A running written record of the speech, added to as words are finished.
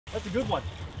That's a good one.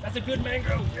 That's a good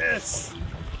mangrove. Yes.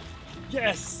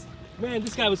 Yes. Man,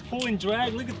 this guy was pulling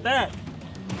drag. Look at that.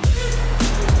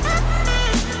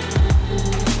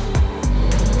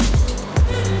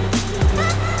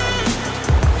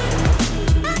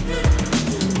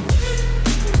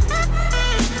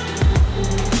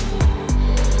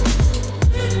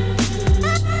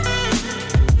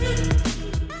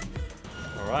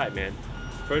 All right, man.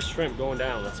 First shrimp going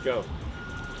down. Let's go.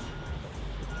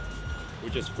 We're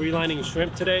just freelining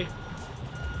shrimp today.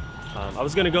 I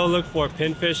was gonna go look for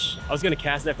pinfish. I was gonna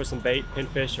cast that for some bait,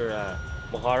 pinfish or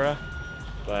mohara.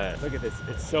 But look at this,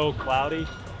 it's so cloudy.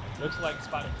 Looks like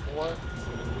spotted 4.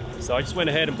 So I just went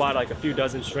ahead and bought like a few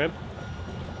dozen shrimp.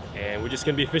 And we're just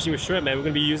gonna be fishing with shrimp, man. We're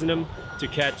gonna be using them to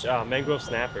catch mangrove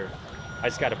snapper. I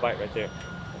just got a bite right there.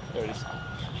 There it is.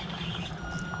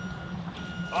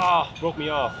 Ah, broke me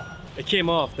off. It came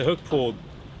off, the hook pulled.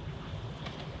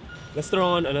 Let's throw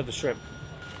on another shrimp.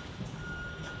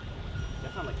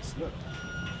 That sounds like a snook.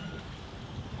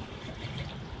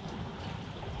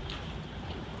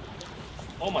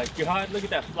 Oh my God, look at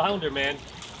that flounder, man.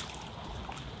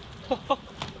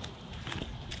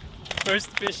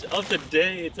 First fish of the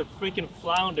day, it's a freaking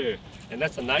flounder. And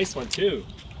that's a nice one too.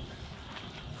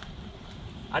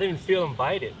 I didn't even feel him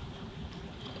bite it.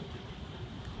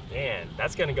 Man,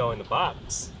 that's gonna go in the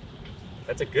box.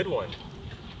 That's a good one.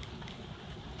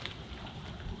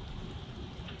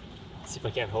 Let's see if I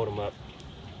can't hold him up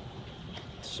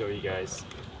to show you guys.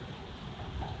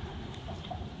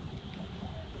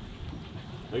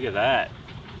 Look at that.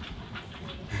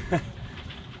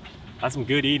 That's some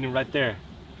good eating right there.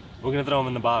 We're gonna throw them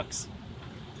in the box.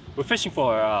 We're fishing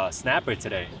for snapper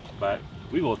today, but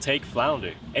we will take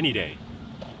flounder any day.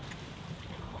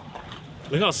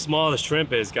 Look how small the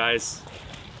shrimp is, guys.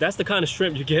 That's the kind of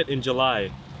shrimp you get in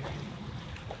July.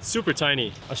 Super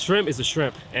tiny. A shrimp is a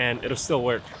shrimp, and it'll still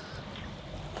work.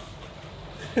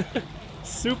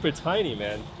 Super tiny,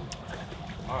 man.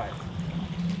 All right.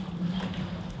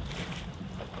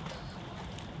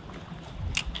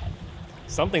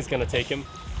 Something's gonna take him.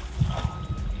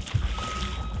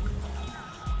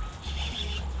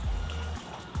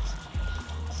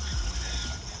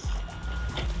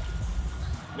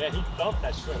 Man, he thumped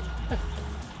that shrimp.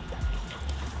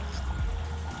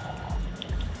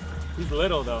 He's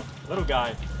little though, little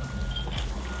guy.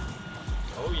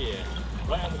 Oh yeah,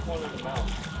 right on the corner of the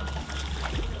mouth.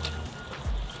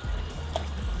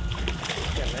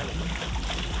 Can't manage it.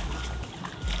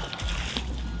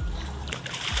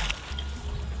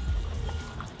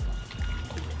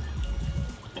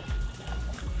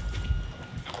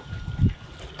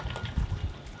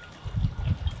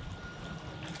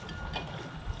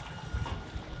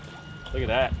 Look at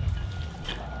that.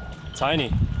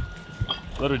 Tiny.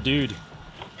 Little dude.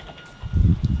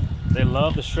 They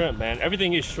love the shrimp, man.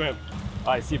 Everything is shrimp.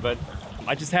 Oh, I see, but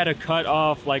I just had to cut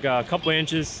off like a couple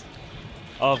inches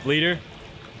of leader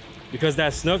because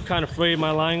that snook kind of frayed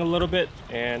my line a little bit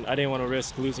and I didn't want to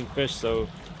risk losing fish, so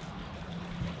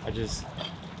I just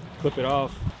clip it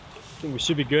off. I think we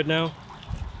should be good now.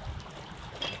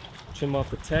 Trim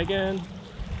off the tag end.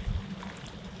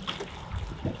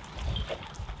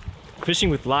 Fishing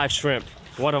with live shrimp,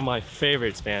 one of my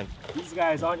favorites, man. These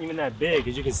guys aren't even that big,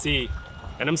 as you can see,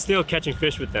 and I'm still catching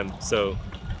fish with them, so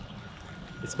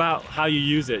it's about how you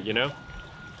use it, you know?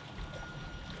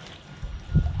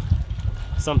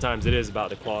 Sometimes it is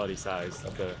about the quality size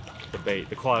of the bait,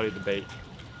 the quality of the bait,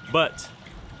 but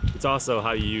it's also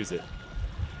how you use it.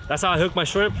 That's how I hook my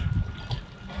shrimp,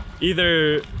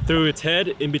 either through its head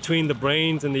in between the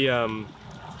brains and the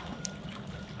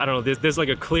I don't know, there's like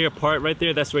a clear part right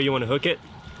there. That's where you want to hook it.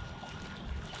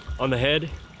 On the head,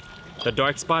 the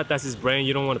dark spot, that's his brain.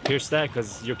 You don't want to pierce that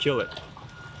because you'll kill it.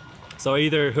 So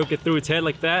either hook it through its head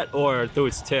like that or through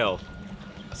its tail.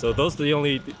 So those are the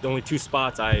only 2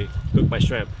 spots I hook my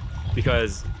shrimp.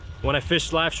 Because when I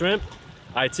fish live shrimp,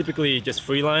 I typically just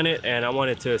free line it and I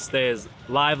want it to stay as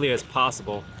lively as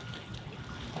possible.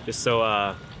 Just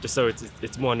so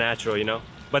it's more natural, you know?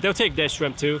 But they'll take dead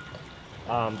shrimp too.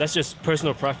 That's just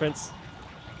personal preference.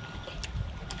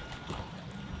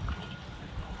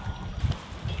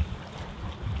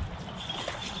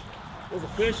 There's a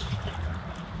fish.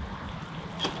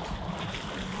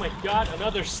 Oh my God,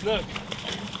 another snook.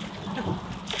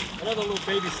 Another little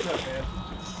baby snook, man.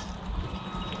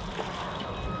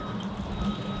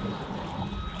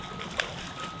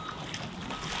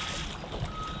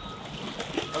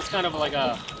 That's kind of like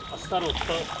a subtle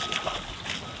thump.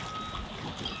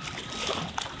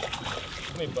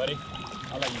 Come here, buddy.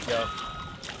 I'll let you go.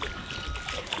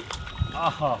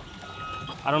 Oh,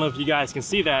 I don't know if you guys can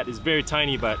see that. It's very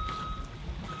tiny, but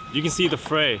you can see the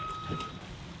fray.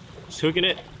 hooking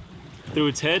it through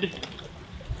its head,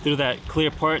 through that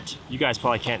clear part. You guys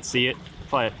probably can't see it.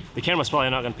 Probably the camera's probably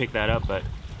not gonna pick that up, but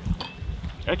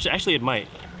actually it might.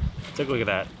 Take a look at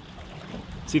that.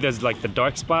 See, there's like the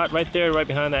dark spot right there, right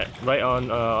behind that, right on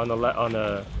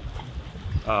the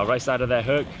right side of that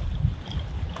hook.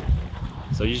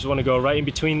 So you just want to go right in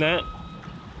between that,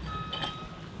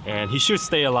 and he should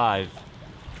stay alive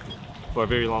for a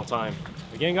very long time.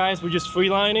 Again, guys, we're just free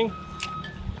lining,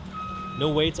 no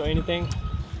weights or anything.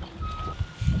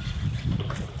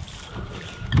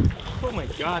 Oh my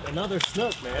God, another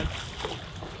snook, man.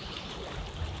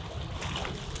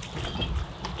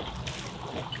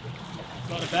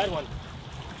 Not a bad one.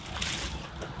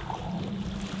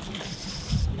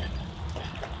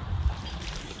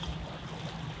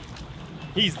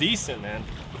 He's decent, man.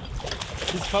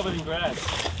 He's covered in grass.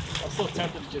 I'm so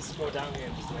tempted to just go down here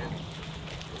and just land him.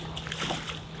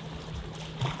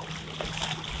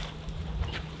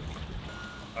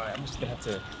 Alright, I'm just gonna have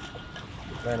to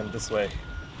land him this way.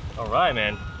 Alright,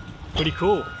 man. Pretty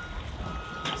cool.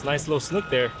 It's a nice little snook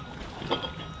there.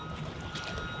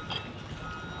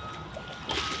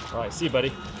 Alright, see you,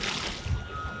 buddy.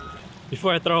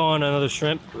 Before I throw on another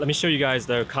shrimp, let me show you guys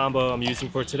the combo I'm using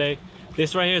for today.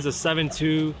 This right here is a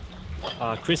 7.2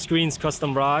 Kris Greene's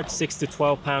custom rod, 6 to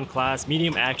 12 pound class,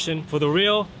 medium action. For the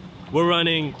reel, we're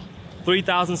running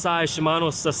 3,000 size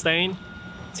Shimano Sustain,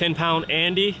 10 pound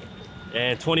Andy,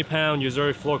 and 20 pound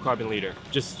Yuzuri fluorocarbon leader.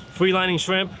 Just free lining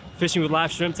shrimp, fishing with live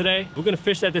shrimp today. We're gonna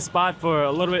fish at this spot for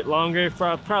a little bit longer,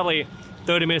 for probably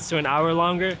 30 minutes to an hour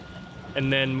longer.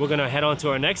 And then we're gonna head on to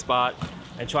our next spot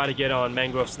and try to get on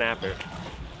mangrove snapper.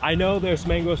 I know there's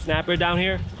mangrove snapper down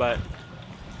here, but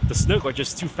the snook are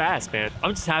just too fast, man.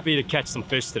 I'm just happy to catch some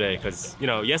fish today because, you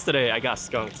know, yesterday I got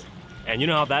skunked. And you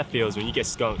know how that feels when you get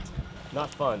skunked. Not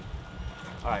fun.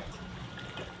 All right.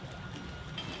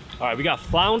 All right, we got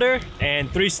flounder and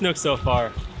 3 snooks so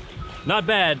far. Not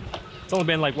bad. It's only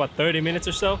been like, what, 30 minutes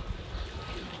or so?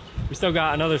 We still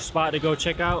got another spot to go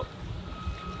check out.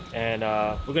 And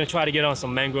we're gonna try to get on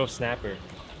some mangrove snapper.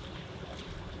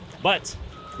 But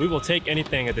we will take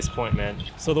anything at this point, man.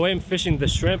 So the way I'm fishing the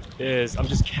shrimp is I'm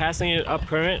just casting it up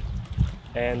current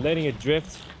and letting it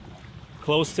drift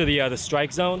close to the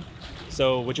strike zone.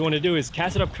 So what you want to do is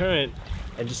cast it up current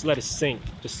and just let it sink.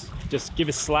 Just give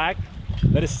it slack,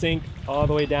 let it sink all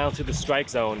the way down to the strike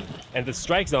zone. And the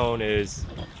strike zone is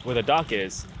where the dock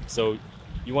is. So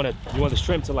you want the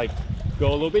shrimp to like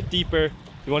go a little bit deeper.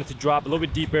 You want it to drop a little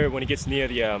bit deeper when it gets near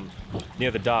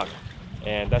the dock,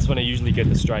 and that's when I usually get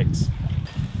the strikes.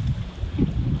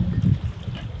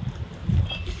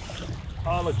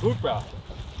 Oh, look, grouper!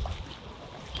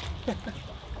 Look at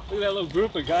that little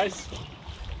grouper, guys.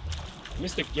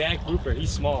 Mr. Gag grouper. He's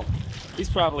small. He's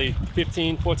probably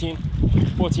 14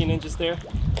 inches there.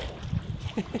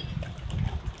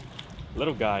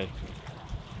 Little guy.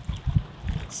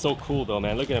 So cool though,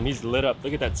 man. Look at him. He's lit up.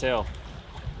 Look at that tail.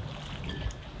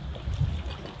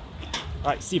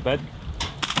 Alright, see, bud.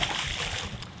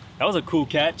 That was a cool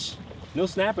catch. No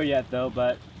snapper yet though,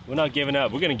 but we're not giving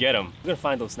up. We're gonna get them. We're gonna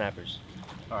find those snappers.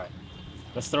 Alright,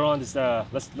 let's throw on this,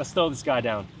 let's throw this guy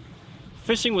down.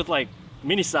 Fishing with like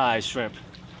mini size shrimp.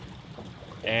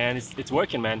 And it's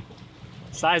working, man.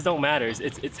 Size don't matter,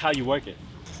 it's how you work it.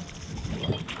 Oh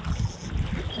my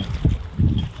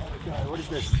God, what is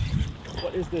this?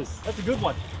 What is this? That's a good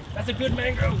one. That's a good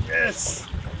mangrove, yes!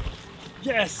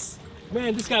 Yes!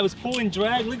 Man, this guy was pulling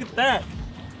drag. Look at that.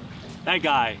 That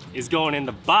guy is going in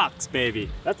the box, baby.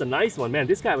 That's a nice one, man.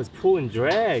 This guy was pulling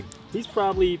drag. He's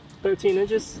probably 13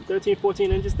 inches, 13,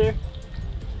 14 inches there.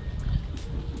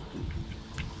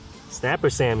 Snapper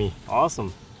Sammy,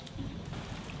 awesome.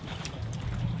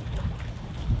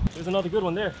 There's another good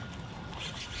one there.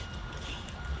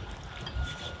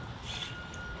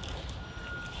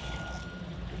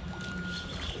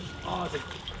 Oh,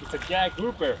 it's a gag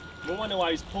grouper. No wonder why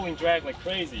he's pulling drag like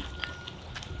crazy.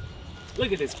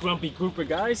 Look at this grumpy grouper,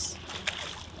 guys.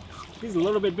 He's a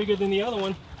little bit bigger than the other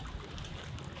one.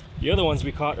 The other ones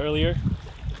we caught earlier.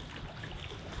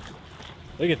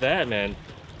 Look at that, man.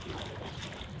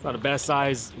 It's not a bad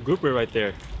size grouper right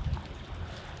there.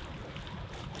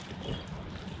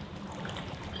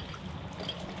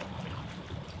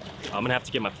 I'm gonna have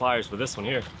to get my pliers for this one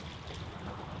here.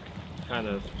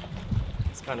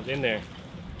 It's kind of in there.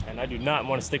 And I do not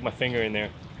want to stick my finger in there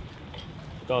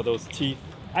with all those teeth.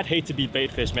 I'd hate to be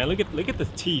bait fish, man. Look at the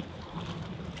teeth.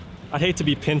 I'd hate to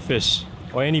be pinfish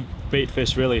or any bait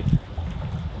fish, really.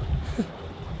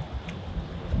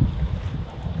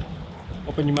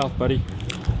 Open your mouth, buddy.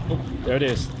 Oh, there it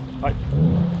is. All right.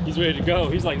 He's ready to go.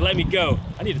 He's like, let me go.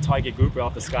 I need to try to get grouper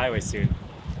off the skyway soon.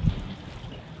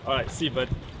 All right, see you, bud.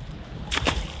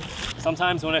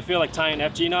 Sometimes when I feel like tying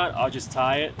an FG knot, I'll just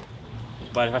tie it.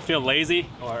 But if I feel lazy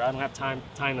or I don't have time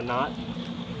tying the knot,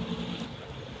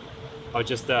 I'll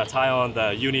just tie on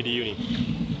the uni to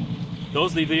uni.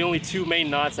 Those are the only two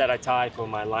main knots that I tie for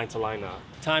my line-to-line knot.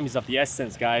 Time is of the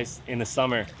essence, guys, in the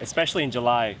summer, especially in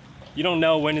July. You don't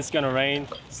know when it's gonna rain,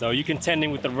 so you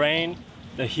contending with the rain,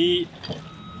 the heat,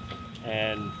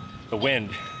 and the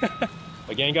wind.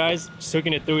 Again, guys, just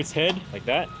hooking it through its head like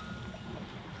that.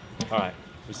 All right,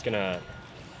 we're just gonna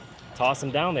toss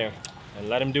him down there and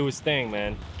let him do his thing,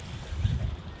 man.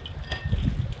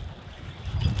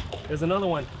 There's another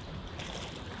one.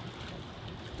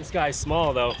 This guy's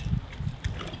small though.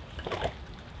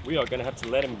 We are gonna have to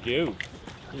let him go.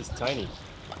 He's tiny.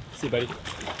 See, buddy.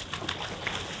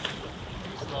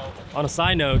 On a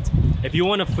side note, if you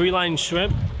want a free line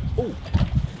shrimp, oh,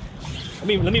 let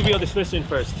me reel this fish in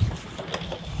first.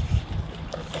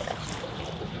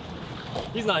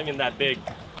 He's not even that big.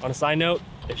 On a side note,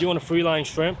 if you want a free line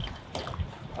shrimp,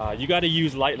 you got to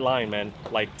use light line, man.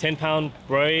 Like 10-pound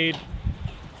braid,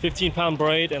 15-pound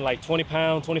braid, and like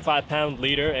 20-pound, 25-pound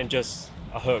leader, and just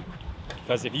a hook.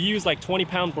 Because if you use like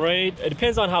 20-pound braid, it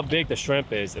depends on how big the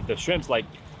shrimp is. If the shrimp's like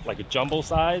a jumbo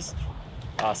size,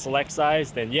 select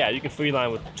size, then yeah, you can free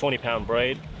line with 20-pound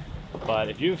braid. But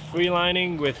if you're free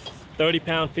lining with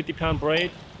 30-pound, 50-pound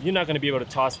braid, you're not going to be able to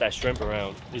toss that shrimp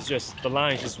around. It's just, the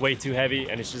line's just way too heavy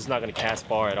and it's just not going to cast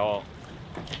far at all.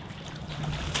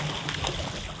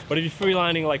 But if you're free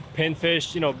lining like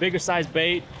pinfish, you know, bigger size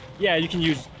bait, yeah, you can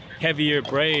use heavier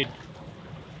braid.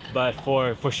 But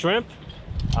for shrimp,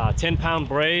 10-pound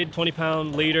braid,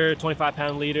 20-pound leader,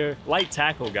 25-pound leader, light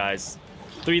tackle, guys.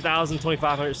 3,000,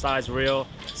 2,500 size reel,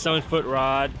 7-foot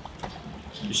rod.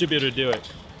 You should be able to do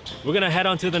it. We're gonna head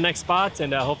on to the next spot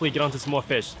and hopefully get onto some more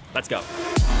fish. Let's go.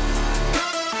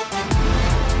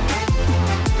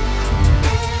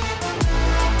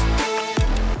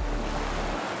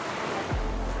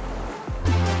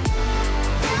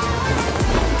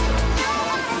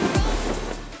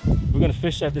 We're gonna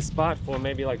fish at this spot for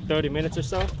maybe like 30 minutes or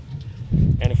so.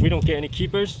 And if we don't get any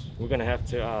keepers, we're gonna have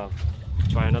to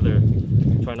try another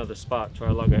spot, try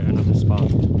our luck at another spot.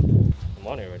 I'm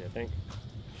on it already, I think.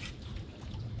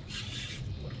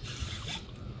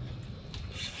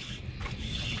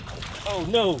 Oh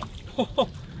no!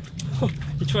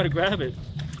 He tried to grab it.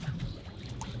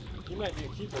 He might be a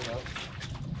keeper though.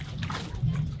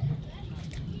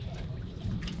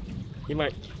 He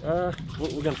might,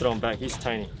 we're gonna throw him back, he's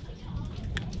tiny.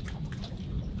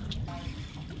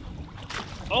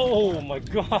 Oh my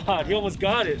God, he almost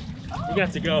got it. We're gonna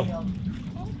have to go.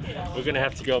 We're gonna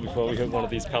have to go before we hook one of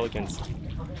these pelicans.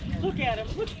 Look at him,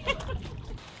 look at him.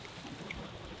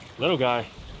 Little guy.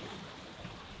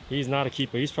 He's not a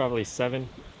keeper. He's probably 7,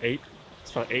 8.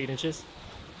 It's probably 8 inches.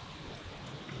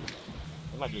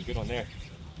 That might be a good one there.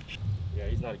 Yeah,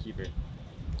 he's not a keeper.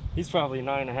 He's probably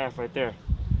 9.5 right there.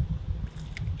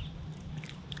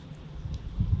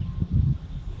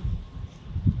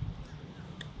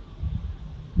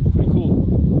 Pretty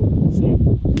cool. See?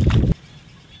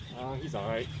 He's all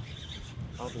right.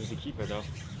 I don't think he's a keeper though.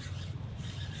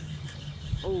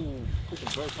 Oh,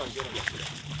 freaking bird trying to get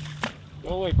him. Go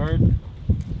away, bird.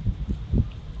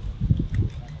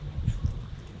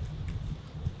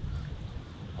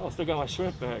 Oh, still got my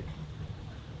shrimp back.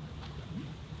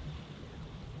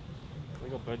 There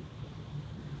you go, bud.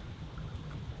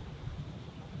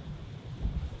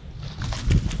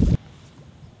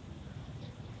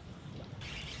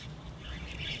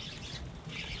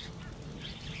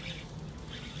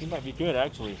 He might be good,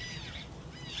 actually.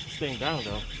 Staying down,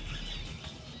 though.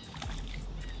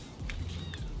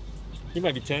 He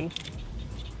might be 10.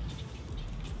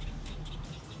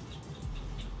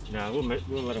 Nah, we'll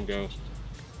let him go.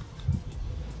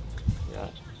 Yeah.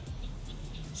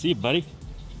 See you, buddy.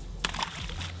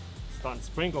 Starting to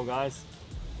sprinkle, guys.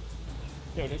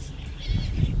 There it is.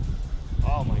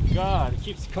 Oh my God, it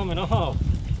keeps coming off.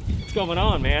 What's going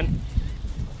on, man?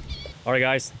 All right,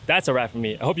 guys, that's a wrap for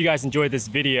me. I hope you guys enjoyed this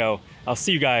video. I'll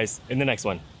see you guys in the next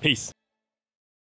one. Peace.